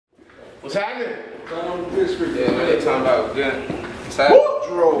What's happening? Yeah, man, they talking about good.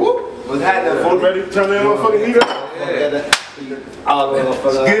 CopDro. What's happening, folks? Ready to turn that motherfucking heat up? Yeah.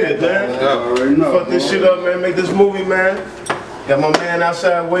 Let's get it, man. Fuck this shit up, man. Make this movie, man. Got my man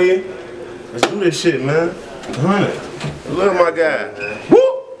outside waiting. Let's do this shit, man. 100. Look at my guy. Woo!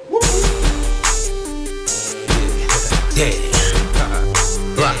 Woo! Yeah.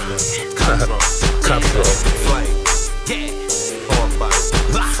 CopDro.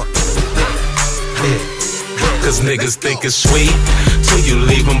 Cause niggas think it's sweet till you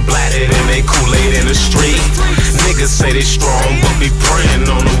leave them blatted and they Kool-Aid in the street. Niggas say they strong but be praying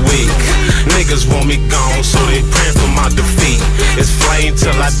on the weak. Niggas want me gone so they praying for my defeat. It's flame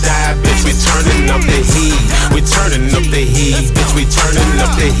till I die, bitch, we turning up the heat. We turning up the heat, bitch, we turning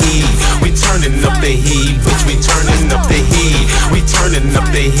up the heat. We turning up the heat, bitch, we turning up the heat. We turning up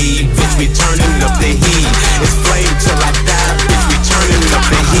the heat, bitch, we turning up the heat. It's flame till I die, bitch, we turning up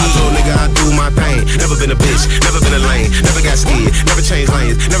the heat. So nigga, I do my thing. Never been a bitch, never been a lane, never got scared, never changed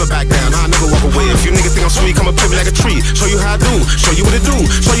lanes, never back down, I'll never walk away. If you niggas think I'm sweet, come up to me like a tree. Show you how I do, show you what to do,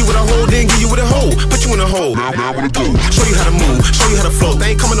 show you what I hold, then give you what I hold, put you in a hole. Now what to do, show you how to move, show you how to float.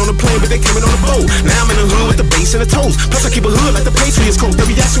 They ain't coming on the plane, but they coming on the boat. Now I'm in the hood with the bass and the toes. Plus I keep a hood like the Patriots coat. They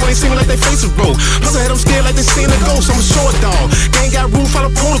react you ain't seeming like they faces broke. Plus I had them scared like they seen a ghost. I'm a short dog, they ain't got room for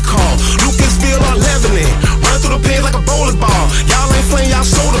the protocol. Lucasville or Lebanon, running through the pins like a bowling ball. Y'all ain't flame, y'all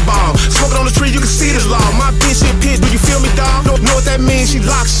soda ball. Smoking on the tree, you can see this law. My bitch in pit, do you feel me, dog? Know what that means? She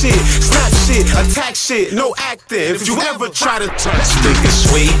lock shit, snap shit, attack shit, no acting. If you ever try to touch, think it's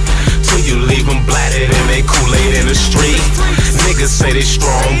sweet till you leave them blatted and they Kool-Aid in the street. Niggas say they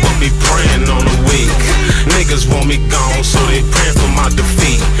strong but be praying on the weak. Niggas want me gone so they praying for my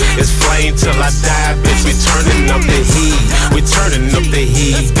defeat. It's flame till I die, bitch, we turning up the heat. We turning up the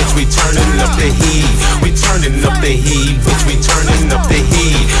heat, bitch, we turning up the heat. We turning up the heat, bitch, we turning up the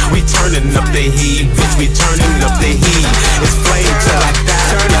heat. We turning up the heat, bitch, we turning up the heat. It's flame till I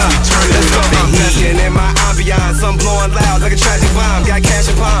die, bitch, we turning up the heat. In my ambiance, I'm blowing loud like a tragic bomb. Got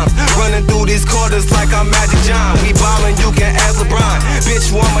cash and palms, running through these quarters like I'm Magic John. We ballin', you can ask LeBron. Bitch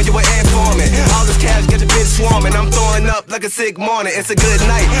woman, you an informant. All this cash get your bitch swarming. I'm throwing up like a sick morning. It's a good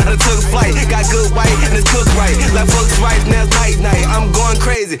night, I done took a flight. Got good white and it's cooked right. Like books right, now it's night. I'm going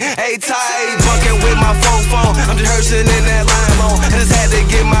crazy. A-tight, bucking with my phone. I'm just Hershing in that line on. I just had to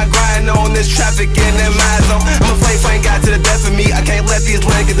get my grind on. This traffic in that my zone. I'm a flame got to the death of me. I can't let these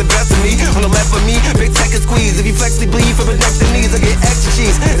legs get the best of me. On the left of me, big tech and squeeze. If you flexibly bleed for the next knees, I get extra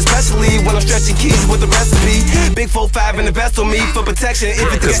cheese. Especially when I'm stretching keys with the recipe. Big 4-5 and the best on me for protection. If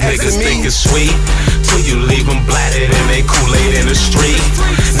you think niggas think it's sweet till you leave them blatted and they Kool-Aid in the street.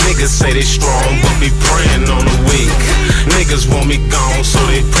 Niggas say they strong but be praying on the weak. Niggas want me gone so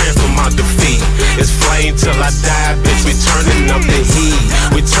they praying for my defeat. It's flame till I die, bitch, we turning up the heat.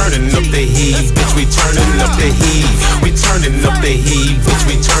 We turning up the heat, bitch, we turning up the heat. We turning up the heat, bitch,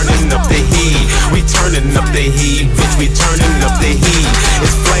 we turning up the heat. We turning up the heat, bitch, we turning up the heat.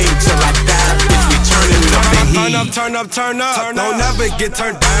 It's flame till I die, bitch, we turning up the heat. Turn up. Don't never get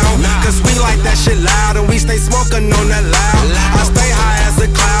turned down. Cause we like that shit loud and we stay smoking on that loud. I stay high as a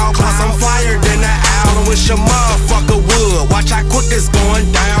cloud, plus I'm flyer than that owl. And wish a motherfucker would watch how quick it's going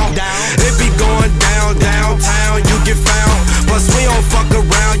down. It be going downtown, you get found. Plus we don't fuck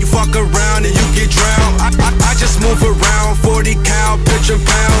around, you fuck around and you get drowned. I just move around, 40 cal, pitching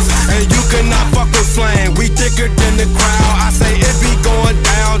pounds. And you cannot fuck with flame, we thicker than the crowd. I say it be going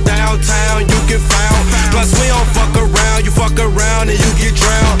downtown, you get found. Plus we don't fuck around, you fuck around and you get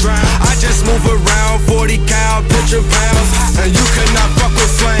drowned. I just move around, 40 cal, pitching pounds. And you cannot fuck with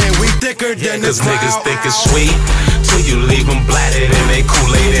flame, we thicker than the crowd. Cause niggas think it's sweet till you leave them blatted and they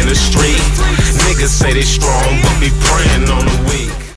Kool-Aid in the street. Niggas say they strong but be praying on the weak.